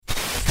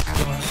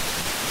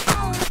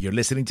You're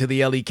listening to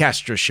the Ellie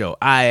Castro Show.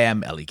 I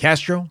am Ellie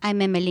Castro. I'm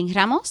Emelín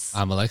Ramos.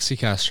 I'm Alexi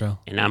Castro.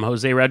 And I'm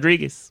Jose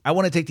Rodriguez. I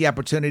want to take the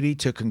opportunity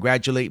to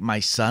congratulate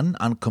my son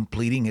on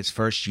completing his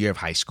first year of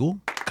high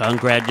school.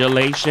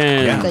 Congratulations.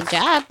 Yeah. Good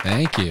job.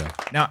 Thank you.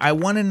 Now, I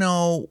want to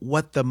know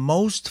what the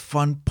most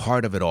fun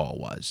part of it all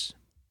was.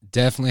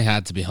 Definitely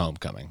had to be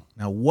homecoming.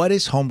 Now, what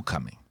is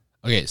homecoming?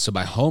 Okay, so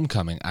by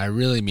homecoming, I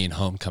really mean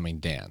homecoming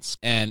dance.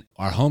 And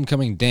our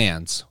homecoming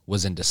dance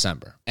was in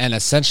December. And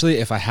essentially,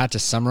 if I had to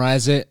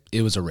summarize it,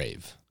 it was a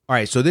rave. All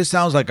right, so this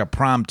sounds like a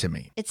prom to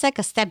me. It's like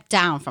a step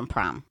down from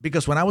prom.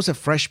 Because when I was a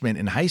freshman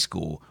in high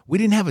school, we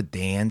didn't have a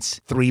dance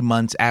 3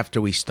 months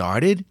after we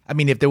started. I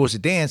mean, if there was a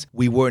dance,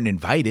 we weren't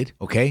invited,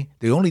 okay?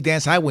 The only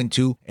dance I went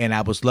to, and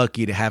I was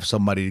lucky to have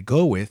somebody to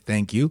go with,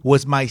 thank you,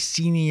 was my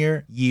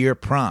senior year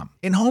prom.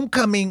 And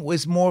homecoming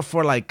was more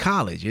for like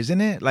college,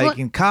 isn't it? Like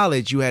in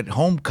college, you had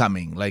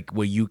homecoming, like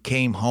where you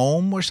came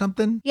home or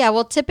something? Yeah,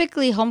 well,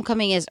 typically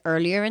homecoming is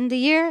earlier in the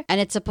year, and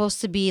it's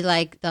supposed to be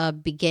like the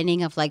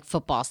beginning of like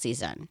football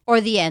season. Or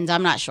the end,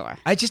 I'm not sure.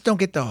 I just don't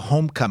get the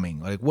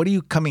homecoming. Like, what are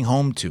you coming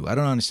home to? I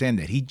don't understand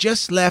that. He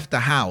just left the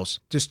house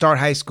to start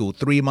high school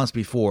 3 months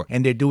before,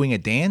 and they're doing a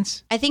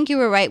dance? I think you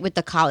were right with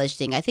the college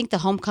thing. I think the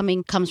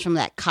homecoming comes from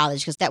that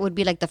college because that would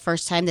be like the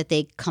first time that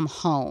they come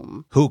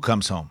home. Who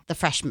comes home? The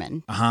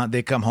freshmen.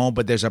 They come home,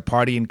 but there's a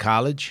party in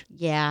college?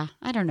 Yeah,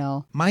 I don't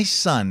know. My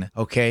son,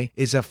 okay,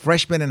 is a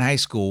freshman in high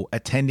school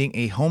attending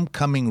a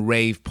homecoming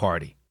rave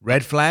party.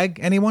 Red flag,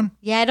 anyone?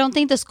 Yeah, I don't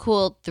think the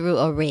school threw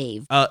a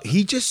rave.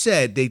 He just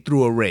said they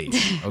threw a rave,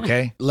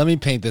 okay? Let me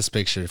paint this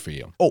picture for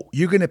you. Oh,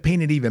 you're going to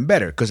paint it even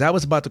better because I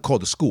was about to call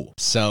the school.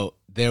 So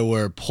there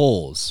were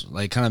poles,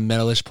 like kind of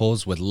metalish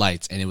poles with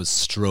lights, and it was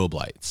strobe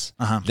lights.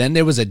 Then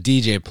there was a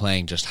DJ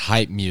playing just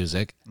hype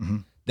music.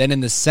 Then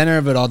in the center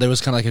of it all, there was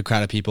kind of like a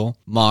crowd of people,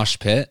 mosh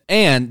pit,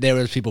 and there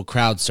was people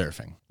crowd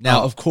surfing.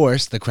 Now, of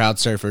course, the crowd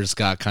surfers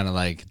got kind of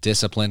like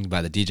disciplined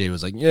by the DJ who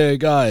was like, yeah,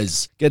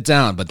 guys, get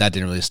down. But that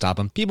didn't really stop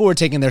them. People were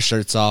taking their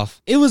shirts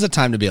off. It was a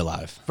time to be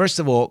alive. First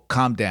of all,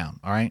 calm down,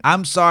 all right?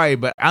 I'm sorry,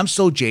 but I'm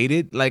so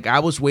jaded. Like, I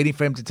was waiting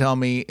for him to tell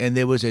me, and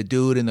there was a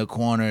dude in the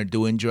corner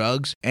doing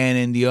drugs, and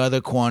in the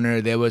other corner,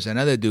 there was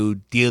another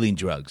dude dealing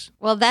drugs.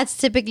 Well, that's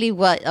typically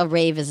what a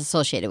rave is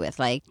associated with,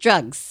 like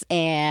drugs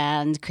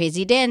and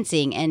crazy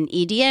dancing and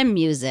EDM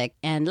music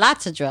and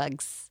lots of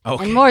drugs.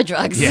 Okay. And more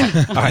drugs.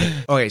 Yeah. All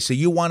right. Okay, so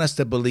you want us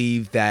to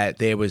believe that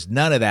there was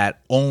none of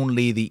that,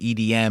 only the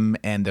EDM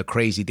and the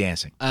crazy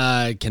dancing?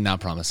 I cannot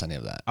promise any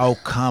of that. Oh,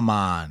 come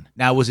on.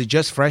 Now, was it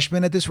just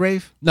freshmen at this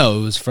rave? No,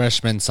 it was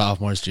freshmen,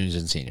 sophomores, juniors,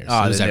 and seniors.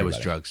 Oh, It was then there was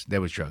everybody. drugs.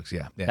 There was drugs,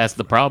 yeah. That's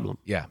the problem.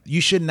 Yeah.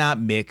 You should not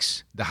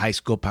mix the high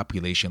school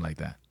population like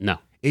that. No.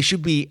 It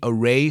should be a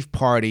rave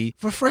party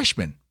for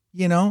freshmen,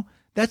 you know?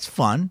 That's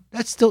fun.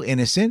 That's still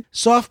innocent.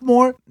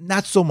 Sophomore,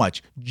 not so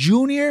much.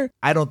 Junior,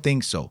 I don't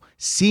think so.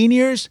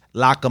 Seniors,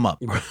 lock them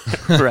up.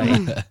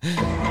 Right.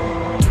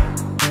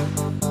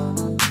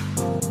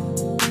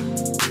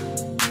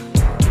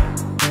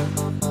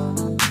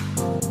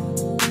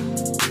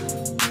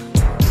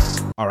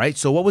 All right,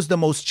 so what was the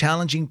most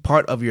challenging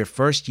part of your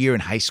first year in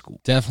high school?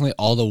 Definitely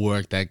all the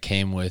work that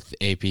came with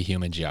AP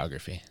Human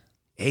Geography.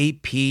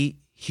 AP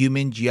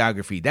Human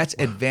Geography. That's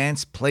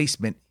Advanced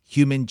Placement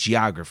Human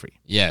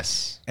Geography.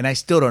 Yes. And I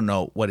still don't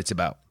know what it's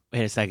about.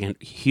 Wait a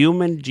second.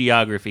 Human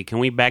geography. Can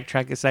we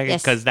backtrack a second?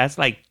 Yes. Because that's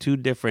like two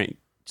different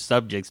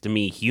subjects to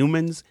me.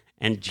 Humans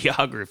and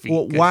geography.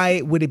 Well,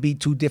 why would it be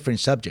two different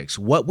subjects?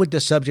 What would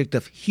the subject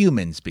of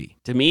humans be?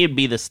 To me, it'd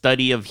be the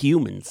study of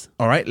humans.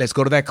 All right, let's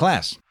go to that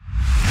class.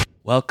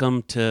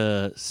 Welcome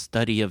to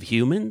Study of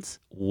Humans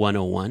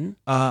 101.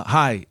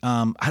 Hi.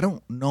 I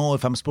don't know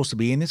if I'm supposed to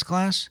be in this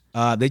class.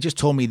 They just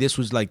told me this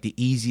was like the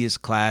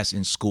easiest class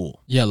in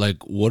school. Yeah,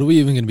 like what are we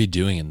even going to be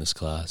doing in this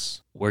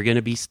class? We're going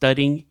to be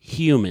studying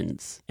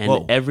humans and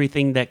Whoa.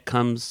 everything that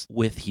comes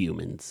with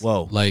humans.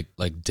 Whoa. Like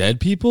dead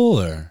people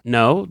or?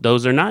 No,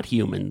 those are not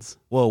humans.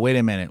 Whoa, wait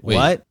a minute. Wait.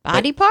 What?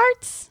 Body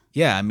parts?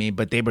 Yeah, I mean,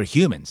 but they were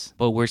humans.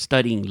 But we're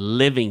studying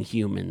living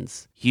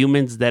humans.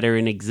 Humans that are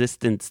in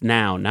existence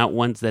now, not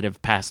ones that have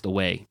passed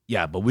away.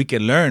 Yeah, but we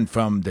can learn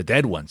from the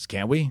dead ones,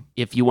 can't we?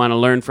 If you want to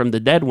learn from the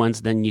dead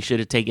ones, then you should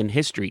have taken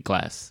history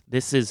class.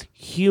 This is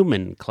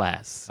human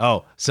class.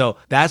 Oh, so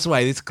that's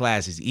why this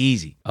class is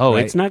easy. Oh,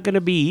 right? it's not going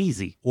to be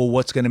easy Well,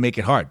 what's going to make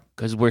it hard?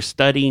 because we're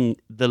studying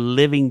the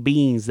living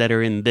beings that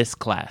are in this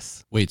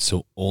class. Wait,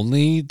 so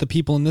only the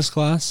people in this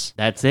class?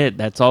 That's it.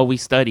 That's all we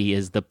study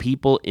is the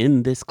people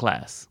in this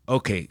class.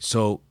 Okay,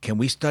 so can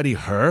we study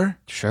her?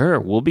 Sure,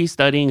 we'll be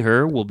studying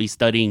her. We'll be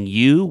studying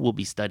you. We'll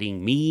be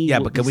studying me. Yeah,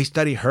 we'll but can we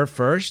study her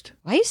first?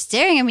 Why are you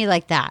staring at me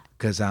like that?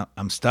 Because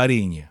I'm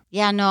studying you.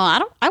 Yeah, no,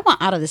 I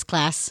want out of this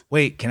class.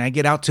 Wait, can I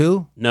get out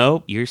too?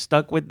 Nope, you're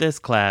stuck with this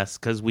class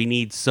because we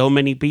need so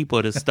many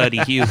people to study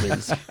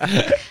humans.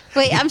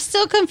 Wait, I'm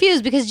still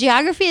confused because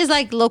geography is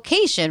like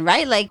location,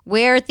 right? Like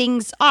where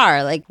things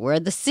are, like where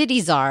the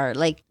cities are.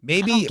 Like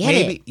I don't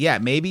get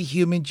it. Maybe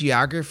human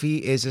geography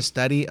is a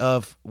study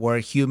of where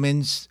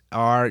humans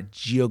are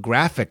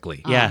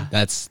geographically. Yeah.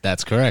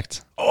 That's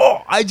correct.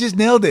 Oh, I just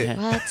nailed it.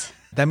 What?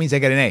 That means I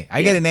get an A.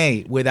 I get an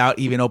A without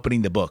even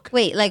opening the book.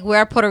 Wait, like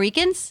we're Puerto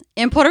Ricans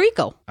in Puerto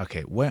Rico?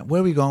 Okay, where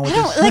are we going with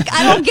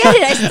I don't get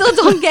it. I still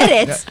don't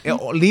get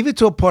it. Leave it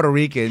to a Puerto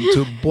Rican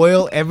to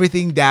boil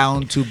everything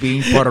down to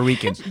being Puerto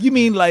Ricans. You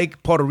mean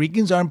like Puerto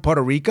Ricans are in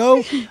Puerto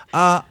Rico?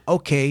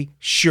 Okay,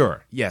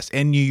 sure. Yes,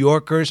 and New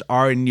Yorkers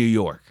are in New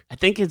York. I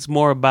think it's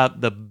more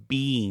about the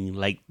being,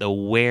 like the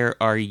where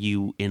are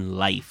you in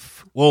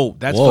life. Whoa,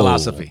 that's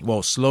philosophy.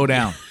 Whoa, slow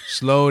down.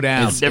 Slow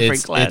down. It's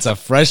different class. It's a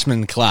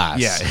freshman class.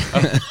 Yeah.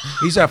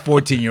 These are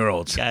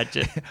 14-year-olds.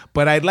 Gotcha.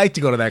 But I'd like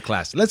to go to that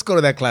class. Let's go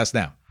to that class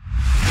now.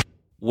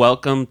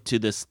 Welcome to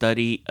the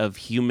study of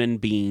human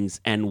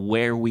beings and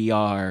where we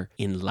are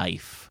in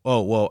life.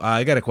 Oh, well,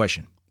 I got a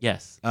question.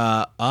 Yes.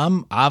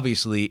 I'm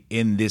obviously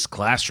in this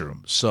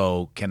classroom,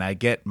 so can I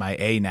get my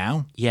A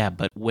now? Yeah,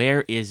 but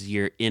where is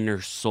your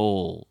inner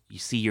soul? You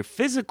see, your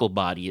physical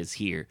body is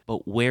here,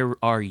 but where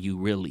are you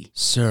really?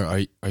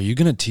 Sir, are you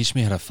going to teach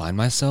me how to find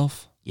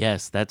myself?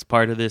 Yes, that's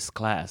part of this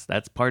class.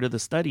 That's part of the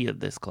study of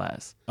this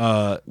class.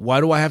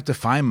 Why do I have to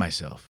find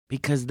myself?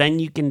 Because then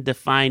you can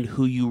define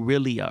who you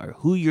really are,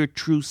 who your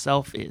true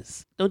self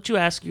is. Don't you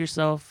ask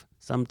yourself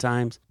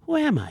sometimes, who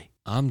am I?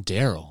 I'm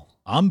Daryl.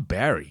 I'm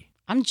Barry.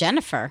 I'm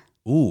Jennifer.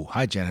 Ooh,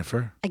 hi,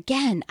 Jennifer.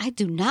 Again, I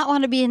do not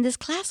want to be in this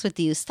class with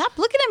you. Stop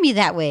looking at me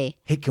that way.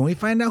 Hey, can we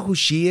find out who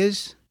she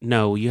is?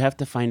 No, you have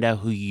to find out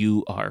who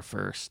you are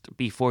first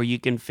before you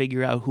can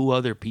figure out who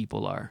other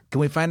people are. Can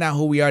we find out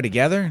who we are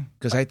together?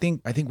 Because I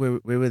think we're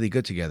really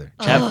good together.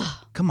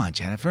 Come on,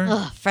 Jennifer.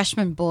 Ugh,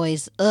 freshman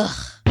boys.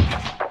 Ugh.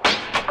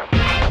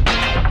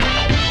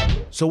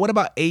 So what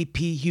about AP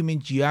Human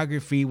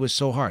Geography was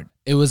so hard?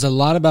 It was a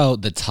lot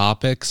about the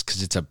topics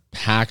because it's a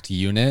packed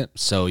unit.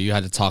 So you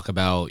had to talk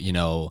about,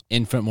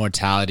 infant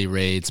mortality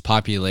rates,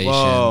 populations.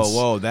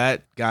 Whoa,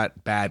 that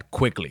got bad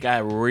quickly.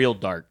 Got real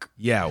dark.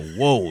 Yeah,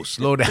 whoa,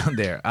 slow down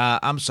there.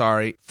 I'm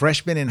sorry.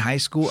 Freshmen in high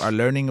school are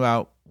learning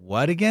about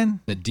what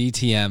again? The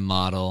DTM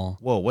model.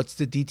 Whoa, what's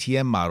the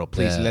DTM model?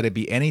 Please let it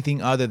be anything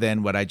other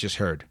than what I just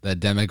heard. The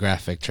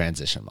demographic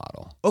transition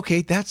model.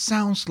 Okay, that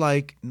sounds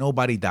like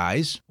nobody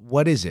dies.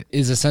 What is it?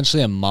 Is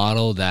essentially a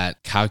model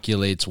that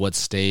calculates what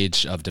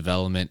stage of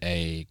development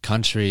a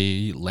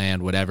country,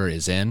 land, whatever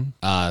is in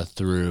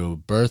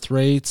through birth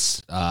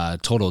rates,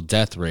 total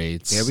death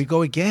rates. There we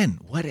go again.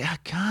 What?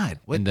 God.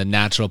 What? And the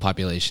natural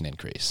population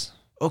increase.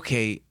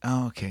 Okay.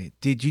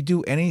 Did you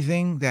do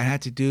anything that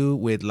had to do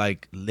with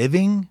like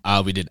living?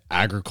 We did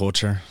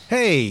agriculture.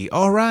 Hey,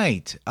 all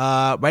right.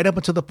 Right up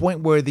until the point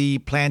where the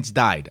plants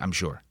died, I'm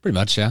sure. Pretty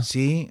much, yeah.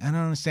 See, I don't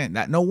understand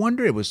that. No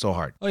wonder it was so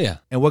hard. Oh, yeah.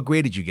 And what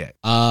grade did you get?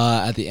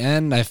 At the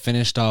end, I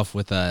finished off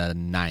with a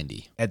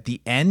 90. At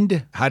the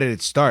end? How did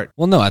it start?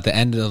 Well, no, at the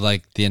end of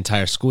like the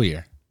entire school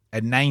year.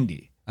 At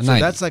 90. A So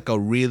 90. that's like a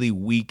really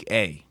weak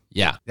A.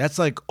 Yeah, That's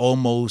like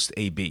almost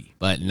a B.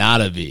 but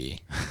not a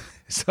B.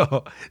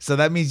 So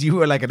that means you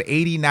were like an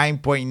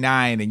 89.9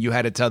 and you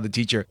had to tell the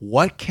teacher,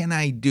 what can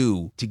I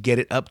do to get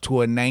it up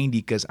to a 90?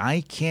 Because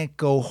I can't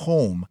go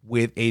home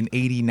with an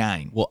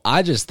 89. Well,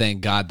 I just thank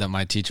God that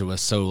my teacher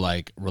was so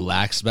like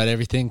relaxed about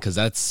everything because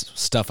that's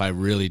stuff I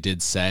really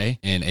did say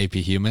in AP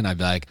Human. I'd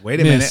be like, Wait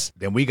a minute.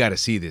 Then we got to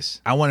see this.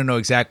 I want to know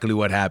exactly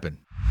what happened.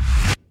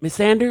 Miss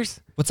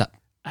Sanders, What's up?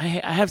 I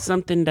have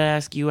something to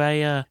ask you.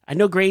 I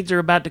know grades are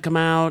about to come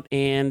out,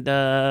 and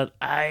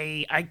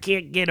I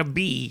can't get a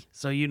B.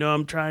 So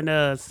I'm trying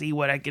to see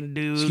what I can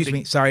do. Excuse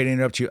me. Sorry to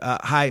interrupt you.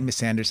 Hi, Miss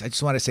Sanders. I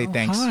just want to say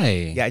thanks.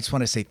 Hi. Yeah, I just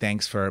want to say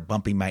thanks for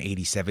bumping my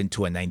 87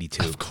 to a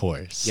 92. Of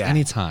course. Yeah.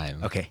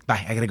 Anytime. Okay,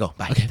 bye. I got to go.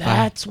 Bye. Okay, bye.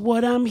 That's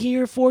what I'm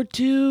here for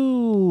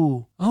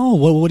too. Oh,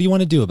 what do you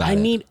want to do about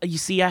it? You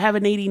see, I have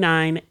an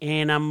 89,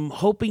 and I'm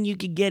hoping you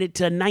could get it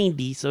to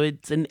 90, so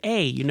it's an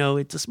A.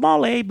 It's a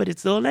small A, but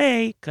it's still an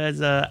A,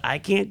 because I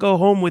can't go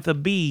home with a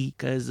B,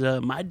 because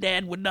my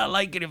dad would not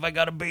like it if I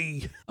got a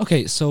B.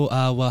 Okay, so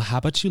how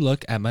about you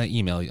look at my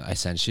email I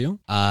sent you,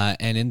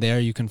 and in there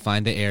you can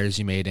find the errors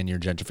you made in your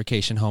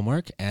gentrification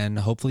homework, and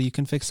hopefully you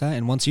can fix that.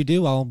 And once you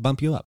do, I'll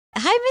bump you up.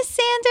 Hi, Miss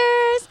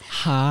Sanders.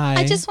 Hi.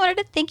 I just wanted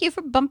to thank you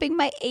for bumping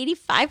my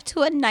 85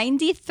 to a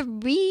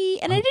 93.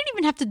 And I didn't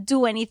even have to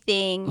do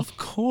anything. Of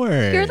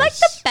course. You're like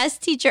the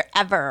best teacher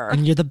ever.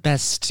 And you're the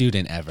best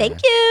student ever. Thank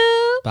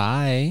you.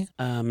 Bye.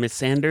 Miss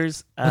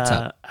Sanders, What's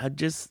up?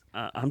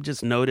 I'm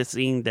just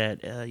noticing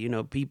that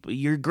people.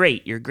 You're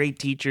great. You're a great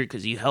teacher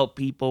because you help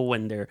people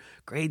when their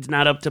grade's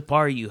not up to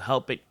par. You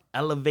help it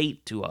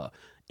elevate to a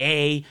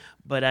A.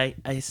 But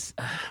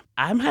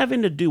I'm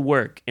having to do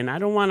work, and I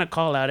don't want to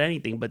call out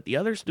anything. But the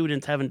other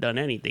students haven't done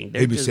anything.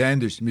 They're Hey, Miss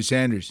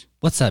Sanders.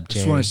 What's up, I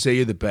Jerry? just want to say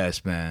you're the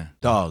best, man.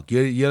 Dog,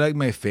 you're like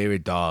my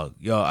favorite dog.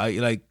 Yo,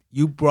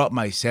 You brought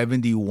my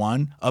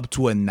 71 up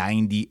to a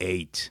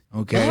 98.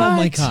 Okay. Oh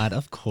my God,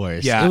 of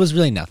course. Yeah. It was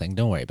really nothing.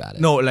 Don't worry about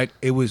it. No, like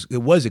it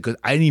wasn't because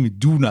I didn't even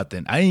do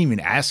nothing. I didn't even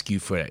ask you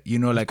for it. You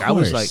know, like I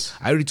was like, course.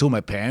 I already told my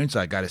parents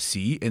I got a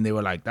C, and they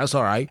were like, that's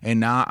all right. And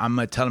now I'm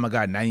gonna tell them I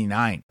got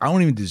 99. I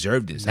don't even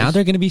deserve this. Now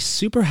they're going to be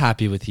super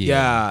happy with you.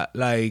 yeah,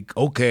 like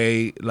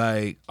okay,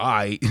 like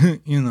I,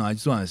 I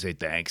just want to say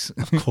thanks.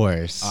 Of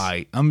course. All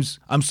right, I'm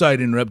sorry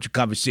to interrupt your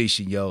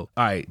conversation, yo.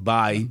 All right,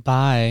 bye.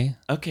 Bye.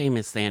 Okay,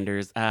 Miss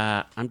Sanders,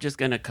 I'm just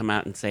going to come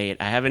out and say it.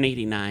 I have an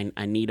 89.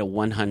 I need a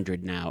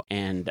 100 now,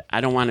 and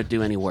I don't want to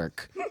do any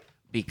work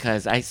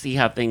because I see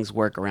how things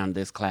work around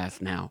this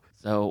class now.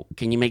 So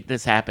can you make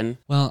this happen?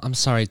 Well, I'm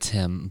sorry,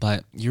 Tim,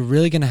 but you're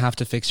really going to have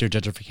to fix your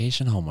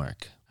gentrification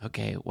homework.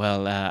 Okay,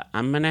 well,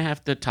 I'm going to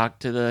have to talk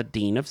to the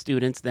dean of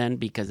students then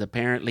because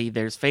apparently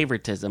there's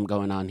favoritism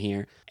going on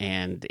here.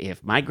 And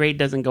if my grade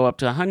doesn't go up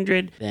to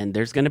 100, then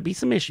there's going to be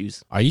some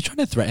issues. Are you trying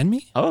to threaten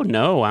me? Oh,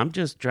 no, I'm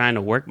just trying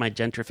to work my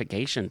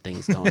gentrification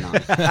things going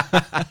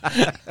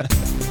on.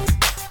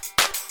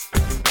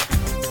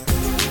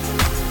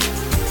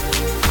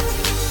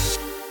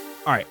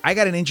 All right, I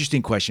got an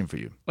interesting question for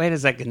you. Wait a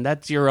second,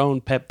 that's your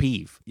own pet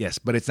peeve. Yes,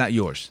 but it's not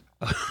yours.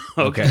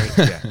 Okay.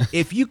 Yeah.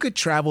 If you could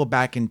travel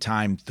back in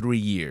time 3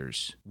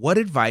 years, what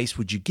advice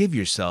would you give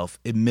yourself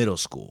in middle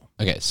school?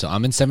 Okay, so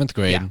I'm in 7th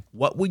grade.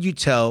 What would you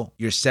tell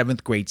your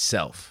 7th grade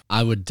self?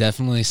 I would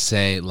definitely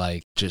say,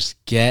 like,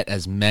 just get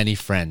as many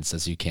friends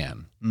as you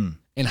can.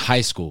 In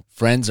high school,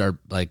 friends are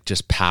like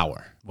just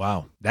power.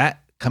 Wow. That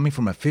coming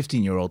from a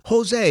 15-year-old.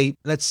 Jose,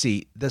 let's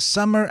see. The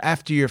summer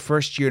after your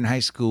first year in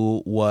high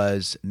school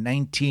was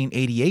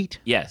 1988?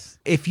 Yes.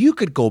 If you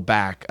could go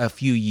back a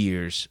few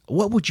years,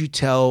 what would you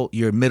tell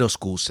your middle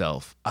school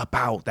self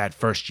about that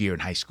first year in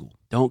high school?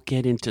 Don't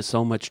get into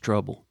so much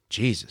trouble.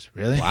 Jesus,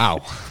 really? Wow.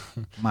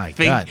 My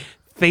God.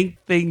 Think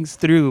things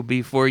through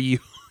before you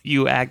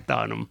act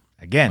on them.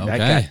 Again,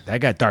 Okay. that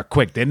got dark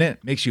quick, didn't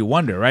it? Makes you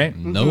wonder, right?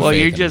 No Well, faith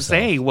you're in just yourself.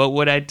 saying, what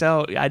would I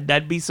tell?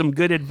 That'd be some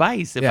good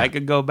advice if Yeah. I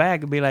could go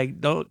back and be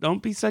like,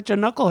 don't be such a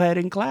knucklehead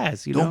in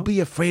class. You know? Don't be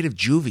afraid of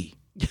juvie.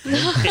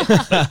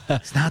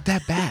 It's not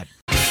that bad.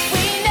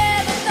 We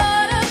never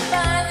thought of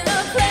finding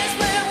a place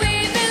where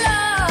we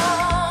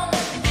belong.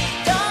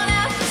 Don't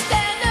have to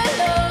stand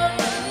alone,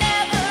 we'll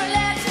never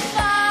let you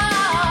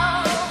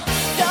fall.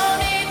 Don't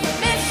need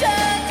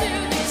permission to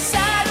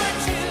decide what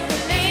you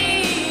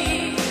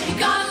believe. You're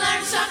gonna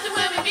learn something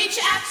when we meet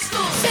you after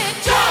school. Say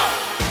jump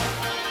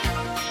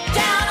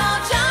down on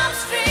Jump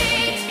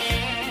Street.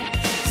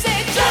 Say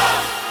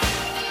jump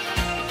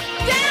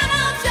down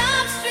on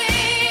Jump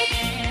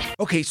Street.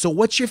 Okay, so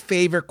what's your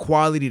favorite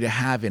quality to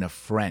have in a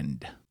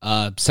friend?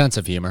 Sense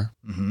of humor.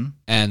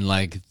 And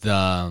like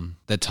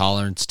the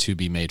tolerance to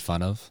be made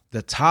fun of.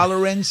 The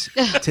tolerance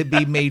to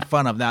be made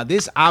fun of. Now,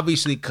 this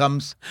obviously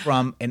comes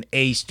from an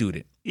A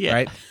student, Yeah.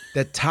 right?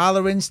 The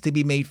tolerance to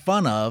be made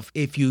fun of,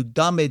 if you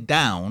dumb it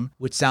down,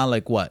 would sound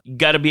like what? You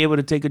got to be able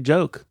to take a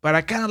joke. But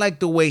I kind of like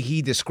the way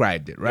he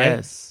described it, right?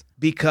 Yes.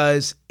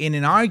 Because in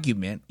an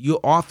argument, you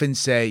often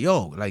say,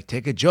 yo, like,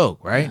 take a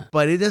joke, right?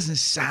 But it doesn't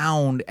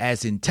sound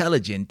as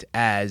intelligent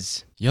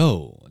as,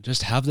 Yo,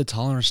 just have the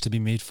tolerance to be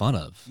made fun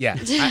of. yeah.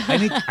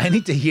 I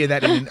need to hear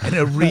that in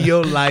a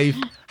real life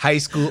high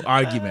school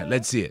argument.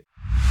 Let's see it.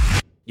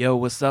 Yo,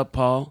 what's up,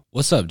 Paul?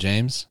 What's up,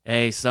 James?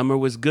 Hey, summer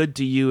was good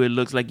to you. It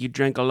looks like you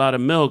drank a lot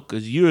of milk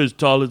because you're as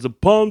tall as a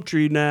palm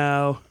tree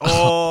now.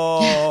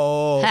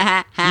 Oh,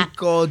 he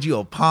called you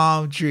a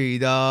palm tree,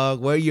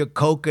 dog. Where are your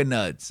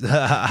coconuts? Dude,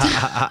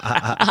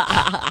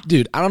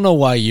 I don't know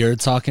why you're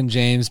talking,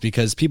 James,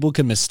 because people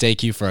can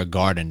mistake you for a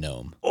garden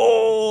gnome.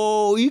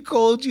 Oh, he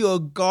called you a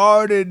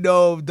garden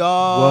gnome,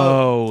 dog.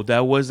 Whoa,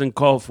 that wasn't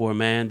called for,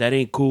 man. That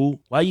ain't cool.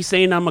 Why you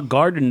saying I'm a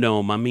garden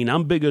gnome? I mean,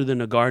 I'm bigger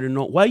than a garden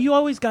gnome. Why you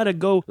always gotta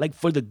go like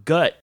for the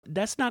gut?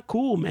 That's not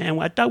cool, man.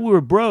 I thought we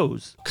were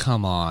bros.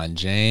 Come on,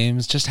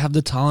 James. Just have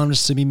the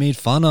tolerance to be made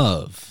fun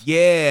of.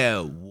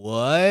 Yeah,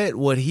 what?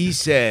 What he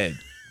said.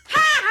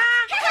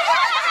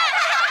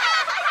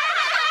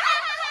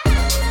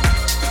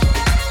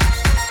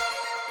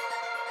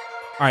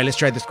 All right, let's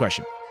try this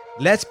question.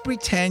 Let's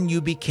pretend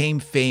you became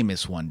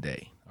famous one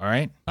day, all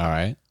right? All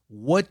right.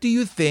 What do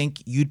you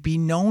think you'd be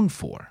known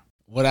for?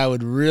 What I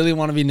would really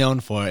want to be known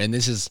for, and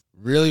this is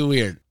really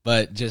weird,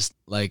 but just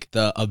like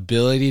the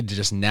ability to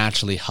just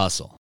naturally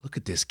hustle. Look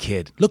at this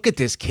kid. Look at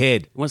this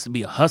kid. He wants to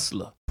be a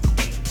hustler.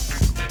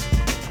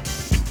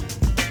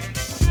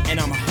 And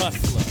I'm a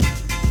hustler.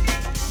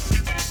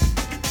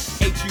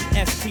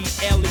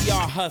 Hustler,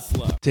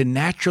 hustler. To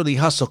naturally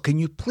hustle. Can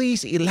you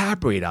please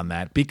elaborate on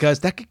that?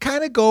 Because that could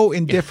kind of go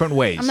in different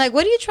ways. I'm like,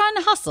 what are you trying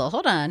to hustle?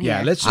 Hold on. yeah,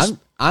 here. let's just.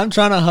 I'm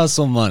trying to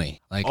hustle money.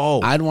 Like,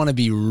 I'd want to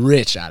be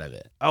rich out of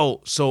it.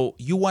 Oh, so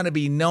you want to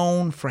be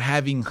known for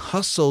having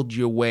hustled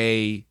your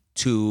way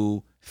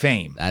to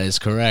fame. That is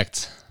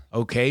correct.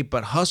 Okay,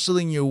 but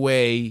hustling your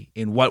way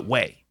in what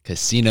way?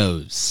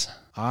 Casinos.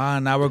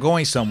 Now we're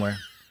going somewhere.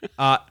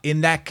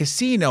 In that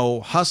casino,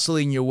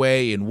 hustling your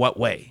way in what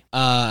way?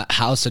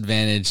 House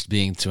advantage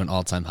being to an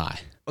all-time high.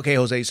 Okay,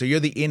 Jose, so you're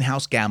the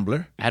in-house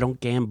gambler. I don't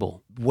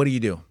gamble. What do you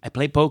do? I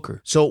play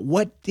poker. So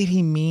what did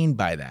he mean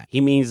by that? He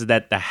means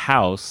that the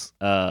house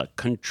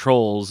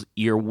controls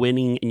your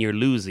winning and your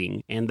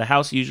losing. And the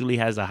house usually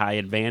has a high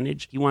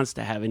advantage. He wants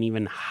to have an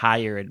even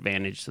higher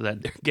advantage so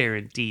that they're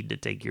guaranteed to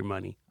take your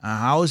money.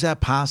 How is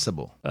that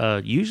possible?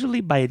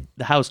 Usually by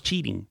the house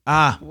cheating.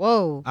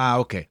 Whoa.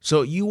 Okay.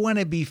 So you want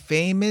to be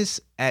famous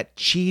at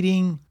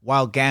cheating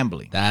while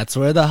gambling. That's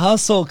where the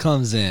hustle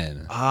comes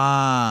in.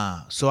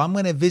 So I'm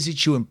going to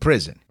visit you in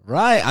prison.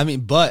 Right. I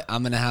mean, but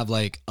I'm going to have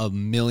like $1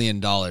 million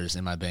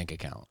in my bank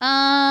account.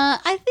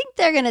 I think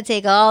they're going to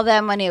take all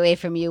that money away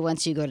from you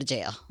once you go to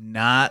jail.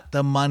 Not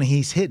the money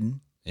he's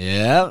hidden.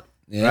 Yep.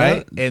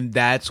 Right? And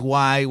that's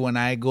why when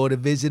I go to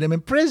visit him in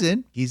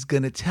prison, he's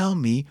going to tell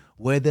me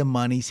where the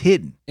money's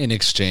hidden. In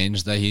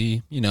exchange that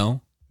he,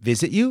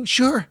 Visit you?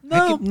 Sure.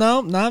 No,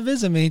 not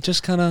visit me.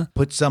 Just kind of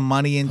Put some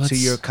money into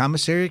your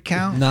commissary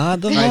account. not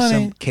the Buy money.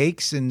 some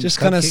cakes and Just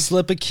kind of cupcakes.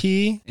 slip a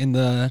key in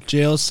the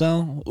jail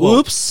cell. Whoa.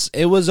 Oops,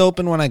 it was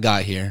open when I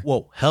got here.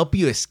 Whoa, help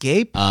you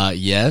escape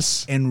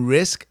Yes. and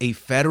risk a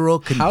federal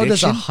conviction? How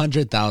does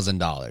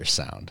 $100,000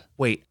 sound?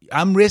 Wait,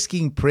 I'm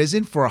risking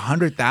prison for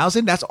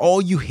 100,000? That's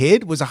all you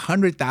hid was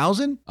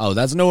 100,000? Oh,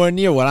 that's nowhere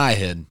near what I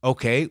hid.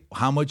 Okay,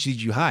 how much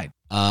did you hide?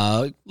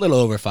 Little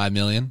over $5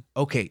 million.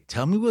 Okay,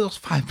 tell me where those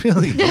 $5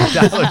 million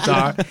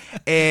are,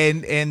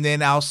 and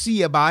then I'll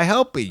see about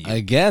helping you.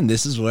 Again,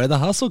 this is where the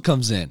hustle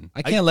comes in.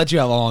 I can't let you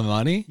have all my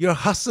money. You're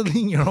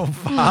hustling your own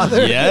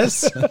father?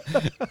 Yes.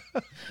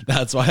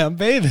 That's why I'm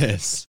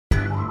famous.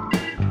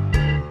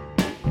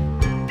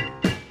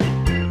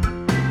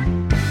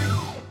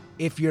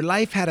 If your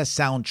life had a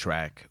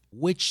soundtrack,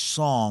 which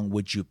song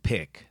would you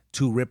pick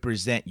to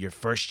represent your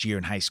first year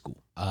in high school?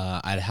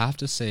 I'd have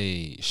to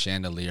say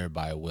Chandelier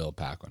by Will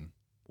Paquin.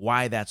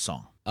 Why that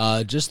song?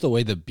 Just the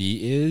way the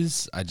beat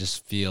is, I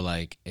just feel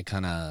like it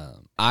kind of,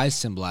 I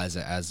symbolize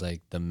it as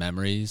like the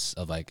memories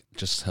of like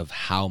just of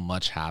how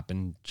much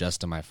happened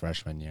just in my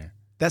freshman year.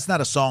 That's not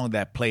a song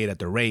that played at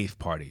the rave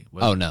party.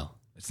 was Oh, it? no.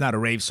 It's not a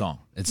rave song.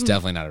 It's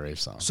definitely not a rave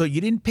song. So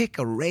you didn't pick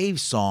a rave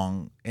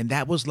song, and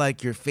that was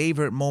like your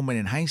favorite moment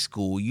in high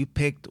school. You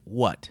picked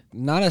what?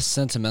 Not a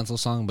sentimental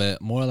song,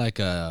 but more like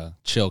a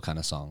chill kind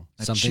of song.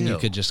 Something chill. you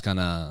could just kind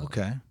of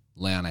Okay.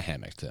 lay on a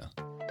hammock to.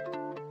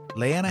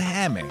 Lay on a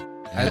hammock.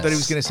 I thought he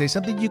was going to say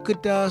something you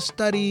could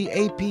study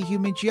AP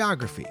Human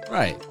Geography.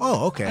 Right. Oh,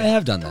 I okay.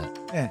 have done that.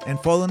 Yeah, and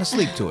fallen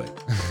asleep to it.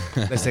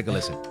 Let's take a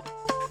listen.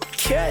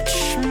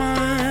 Catch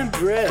my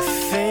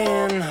breath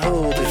and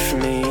hold it for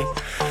me.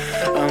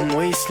 I'm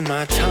wasting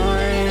my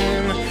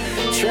time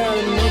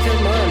trying to make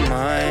up my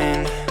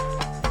mind.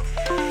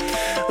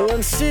 Well,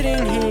 I'm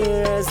sitting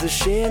here as the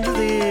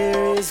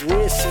chandelier is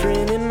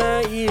whispering in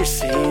my ear,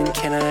 saying,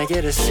 can I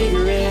get a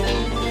cigarette?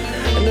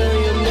 I know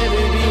you'll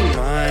never be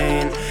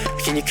mine.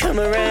 Can you come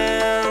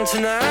around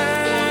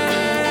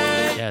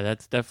tonight? Yeah,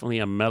 that's definitely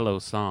a mellow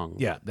song.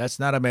 Yeah, that's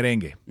not a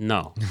merengue.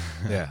 No,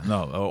 Yeah,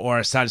 no, or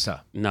a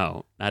salsa.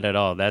 no, not at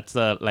all. That's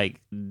like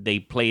they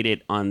played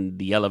it on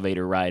the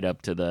elevator ride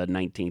up to the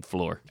 19th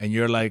floor. And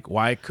you're like,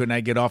 why couldn't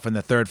I get off on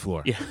the third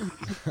floor? Yeah.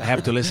 I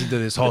have to listen to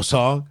this whole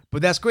song.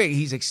 But that's great.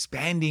 He's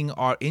expanding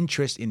our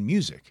interest in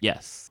music.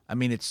 Yes. I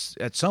mean, it's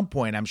at some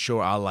point, I'm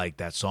sure I'll like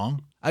that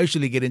song. I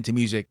usually get into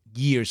music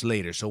years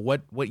later. So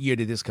what year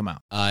did this come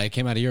out? It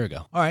came out a year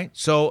ago. All right.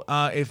 So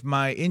if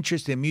my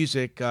interest in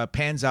music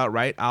pans out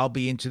right, I'll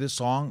be into the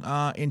song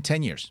in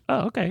 10 years.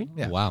 Oh, okay.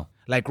 Yeah. Wow.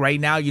 Like right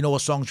now, you know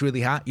what song's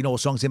really hot? You know what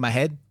song's in my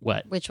head?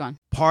 What? Which one?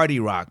 Party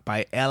Rock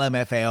by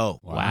LMFAO.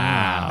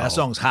 Wow. That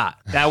song's hot.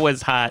 That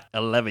was hot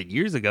 11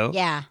 years ago.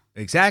 Yeah.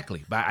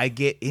 Exactly. But I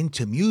get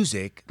into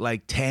music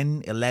like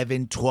 10,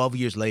 11, 12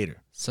 years later.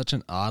 Such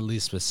an oddly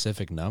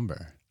specific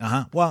number.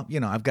 Well,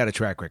 I've got a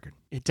track record.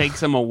 It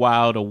takes him a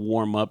while to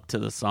warm up to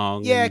the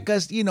song. Yeah, and-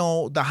 because,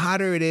 the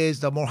hotter it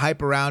is, the more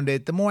hype around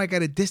it, the more I got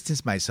to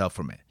distance myself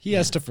from it. He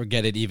has to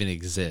forget it even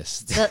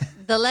exists.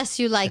 The less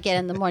you like it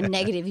and the more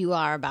negative you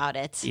are about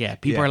it. Yeah,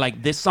 people Yeah. are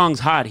like, this song's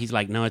hot. He's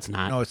like, no, it's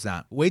not. No, it's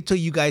not. Wait till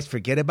you guys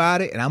forget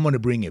about it, and I'm going to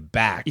bring it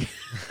back.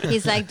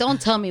 He's like,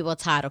 don't tell me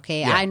what's hot,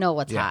 okay? I know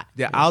what's hot.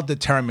 Yeah, I'll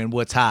determine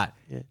what's hot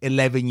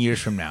 11 years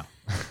from now.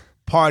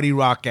 Party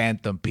rock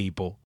anthem,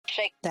 people.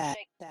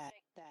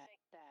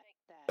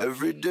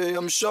 Every day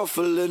I'm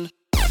shuffling.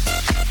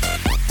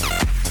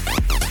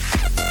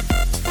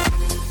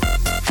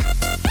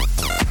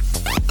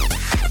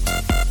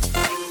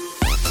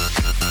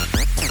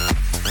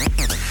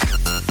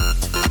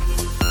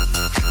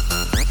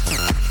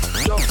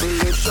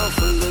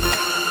 Shuffling.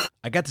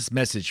 I got this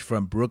message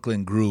from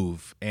Brooklyn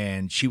Groove,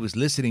 and she was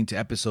listening to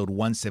episode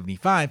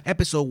 175.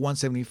 Episode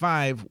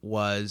 175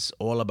 was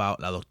all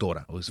about La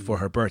Doctora. It was for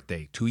her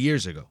birthday 2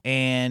 years ago.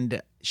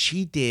 And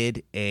she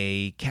did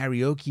a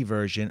karaoke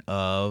version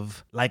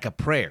of Like a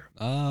Prayer.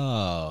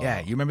 Oh. Yeah,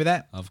 you remember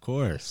that? Of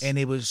course. And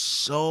it was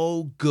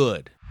so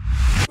good.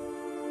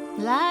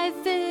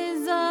 Life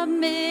is a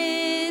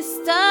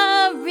mystery.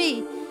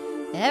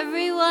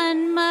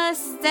 Everyone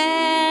must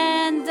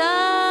stand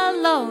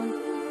alone.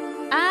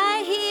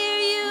 I hear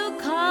you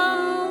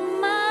call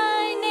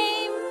my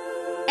name,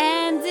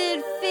 and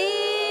it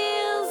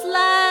feels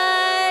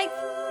like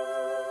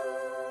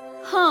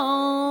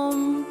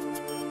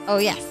Oh,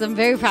 yes. I'm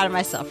very proud of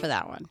myself for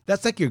that one.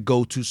 That's like your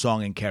go-to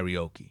song in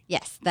karaoke.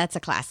 Yes, that's a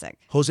classic.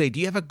 Jose, do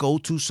you have a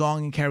go-to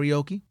song in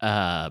karaoke?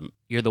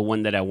 You're the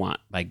One That I Want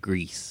by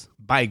Grease.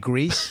 By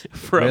Grease?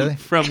 From Really?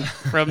 from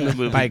the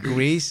movie. By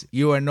Grease?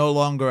 You are no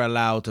longer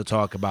allowed to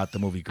talk about the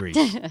movie Grease.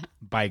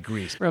 By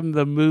Grease. From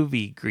the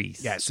movie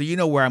Grease. Yeah, so you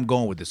know where I'm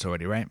going with this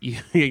already, right?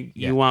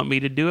 You want me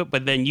to do it,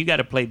 but then you got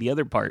to play the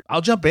other part.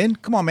 I'll jump in.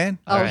 Come on, man.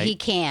 Oh, right. he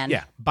can.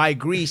 Yeah, By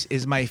Grease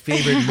is my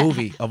favorite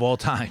movie of all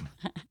time.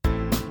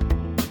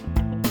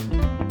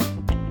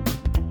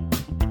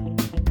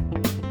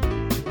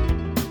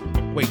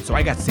 Wait, so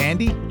I got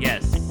Sandy?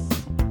 Yes.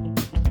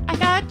 I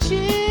got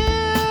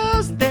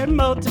chills, they're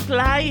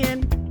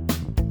multiplying,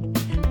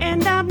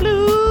 and I'm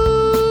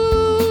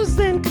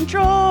losing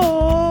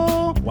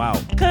control. Wow.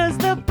 Cause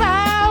the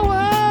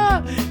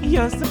power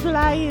you're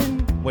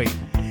supplying, Wait,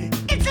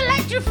 it's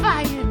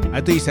electrifying. I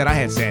thought you said I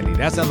had Sandy.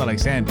 That sounded like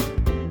Sandy.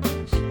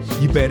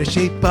 You better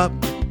shape up,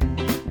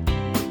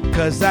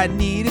 cause I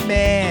need a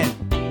man.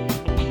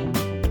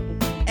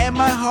 And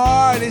my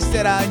heart is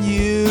set on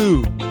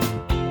you.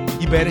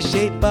 You better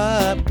shape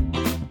up.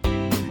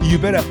 You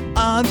better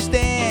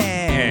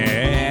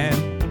understand.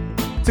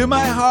 To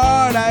my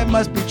heart, I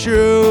must be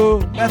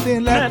true.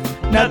 Nothing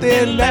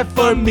left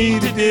for me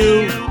to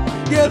do.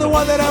 You're the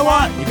one that I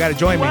want. You gotta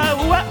join me.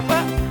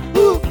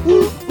 Ooh,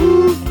 ooh,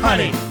 ooh,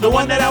 honey, the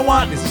one that I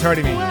want. This is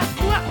hurting me.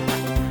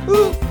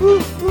 Ooh,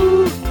 ooh,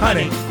 ooh,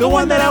 honey, the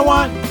one that I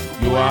want.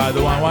 You are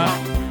the one I want.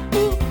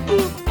 Ooh,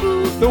 ooh,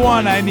 ooh, the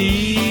one I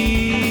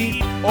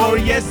need. Oh,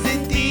 yes,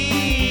 indeed.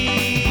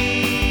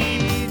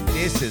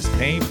 This is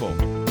painful.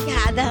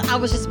 Yeah, I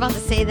was just about to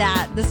say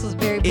that. This was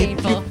very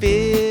painful. If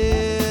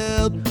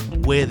you're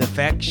filled with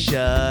affection,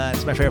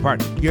 it's my favorite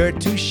part. You're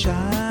too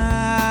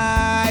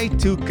shy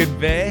to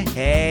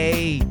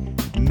convey.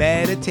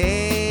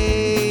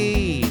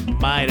 Meditate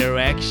my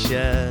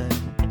direction.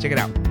 Check it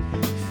out.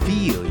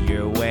 Feel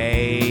your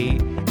way.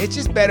 It's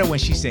just better when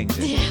she sings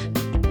it.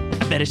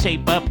 I better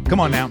shape up, Come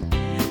on now.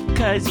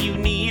 cause you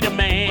need a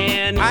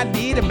man I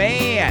need a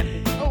man.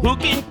 who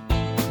can.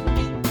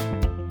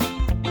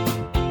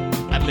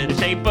 I better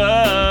shape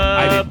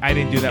up. I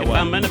didn't do that if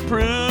well. I'm gonna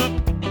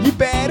prove You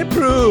better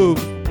prove.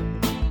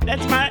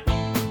 that's my.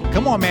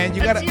 Come on, man.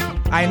 You That's gotta.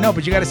 you. I know,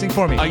 but you gotta sing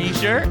for me. Are you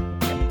sure?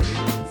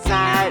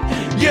 Side.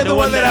 You're the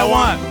one that I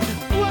want.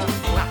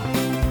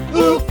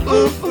 Ooh,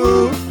 ooh,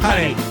 ooh,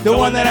 honey, the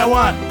one that I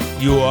want.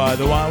 You are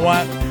the one I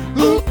want.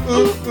 Ooh,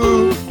 ooh,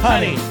 ooh,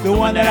 honey, the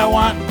one that I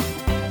want.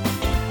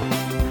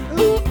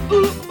 Ooh,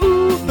 ooh,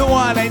 ooh, the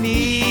one I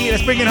need.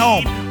 Let's bring it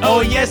home. Oh,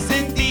 yes,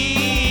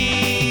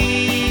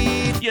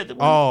 indeed. You're the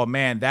one. Oh,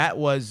 man, that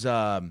was,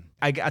 I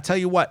tell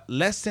you what,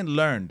 lesson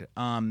learned.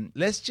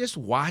 Let's just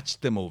watch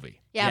the movie.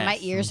 Yeah, my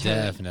Yes, ears hurt.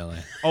 Definitely.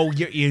 Oh,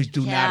 your ears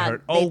do Yeah, not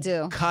hurt. they Oh,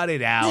 do. cut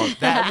it out.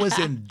 That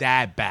wasn't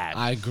that bad.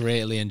 I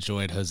greatly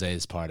enjoyed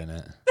Jose's part in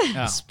it,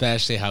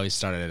 especially how he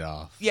started it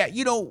off. Yeah,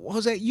 you know,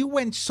 Jose, you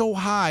went so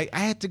high, I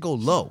had to go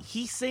low.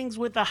 He sings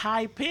with a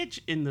high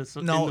pitch in the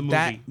No,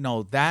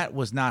 movie. that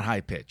was not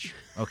high pitch.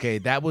 Okay,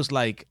 that was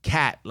like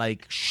cat,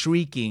 like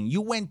shrieking. You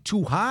went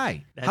too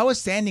high. How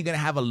is Sandy gonna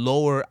have a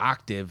lower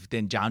octave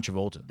than John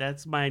Travolta?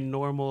 That's my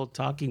normal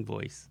talking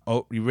voice.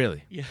 Oh, you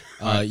really?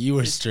 Yeah. You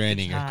were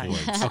straining your high.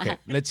 chords. Okay,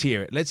 let's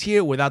hear it. Let's hear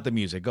it without the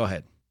music. Go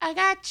ahead. I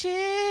got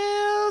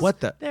chills. What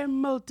the? They're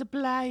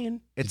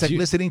multiplying. It's like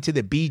listening to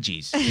the Bee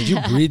Gees. Did you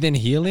breathe in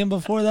helium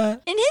before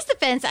that? In his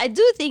defense, I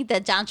do think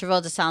that John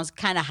Travolta sounds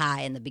kind of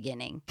high in the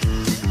beginning.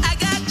 I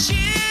got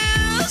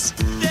chills,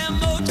 they're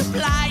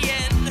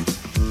multiplying,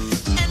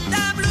 and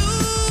I'm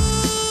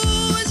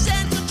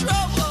losing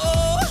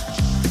control.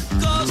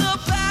 Cause the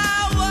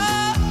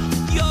power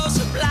you're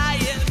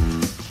supplying,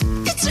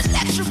 it's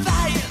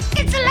electrifying.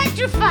 It's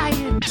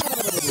electrifying.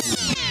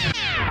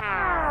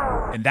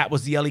 And that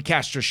was the Ellie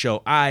Castro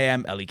Show. I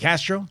am Ellie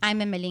Castro. I'm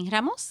Emeline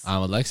Ramos.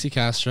 I'm Alexi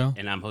Castro.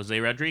 And I'm Jose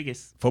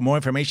Rodriguez. For more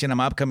information on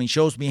my upcoming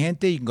shows, mi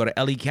gente, you can go to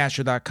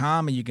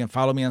elliecastro.com and you can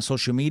follow me on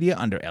social media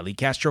under Ellie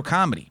Castro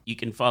Comedy. You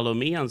can follow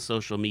me on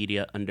social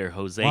media under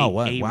Jose Wow, A.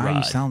 why Rod.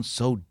 you sound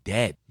so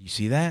dead? You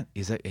see that?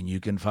 And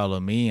you can follow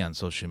me on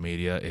social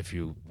media if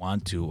you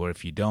want to, or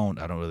if you don't,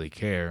 I don't really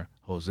care.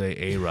 Jose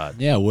A. Rod.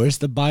 Yeah, where's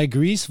the by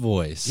Grease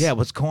voice? Yeah,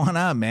 what's going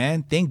on,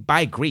 man? Think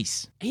by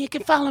Grease. And you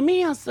can follow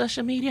me on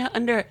social media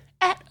under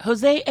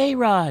 @Jose A.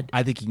 Rod.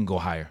 I think you can go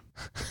higher.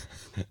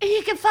 And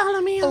you can follow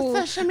me on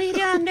social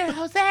media under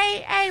Jose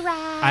A.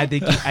 Rod. I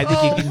think you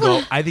can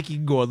go. I think you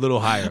can go a little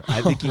higher.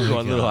 I think you can go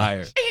a little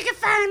higher. And you can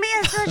follow me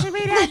on social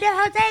media under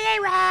Jose A.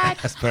 Rod.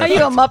 That's Are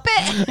you a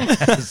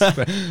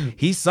perfect. Muppet?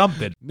 He's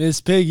something.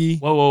 Miss Piggy.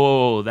 Whoa, whoa,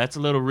 whoa, whoa. That's a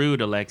little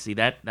rude, Alexi.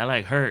 That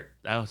like hurt.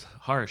 That was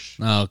harsh.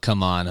 Oh,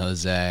 come on,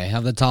 Jose.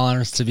 Have the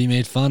tolerance to be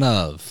made fun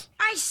of.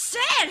 I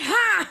said,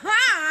 ha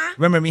ha.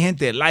 Remember, mi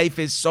gente, life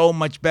is so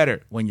much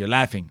better when you're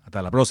laughing.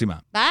 Hasta la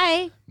próxima.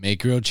 Bye.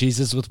 Make grilled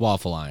cheeses with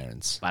waffle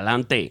irons.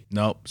 Pa'lante.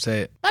 No,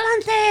 say it.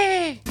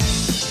 Pa'lante.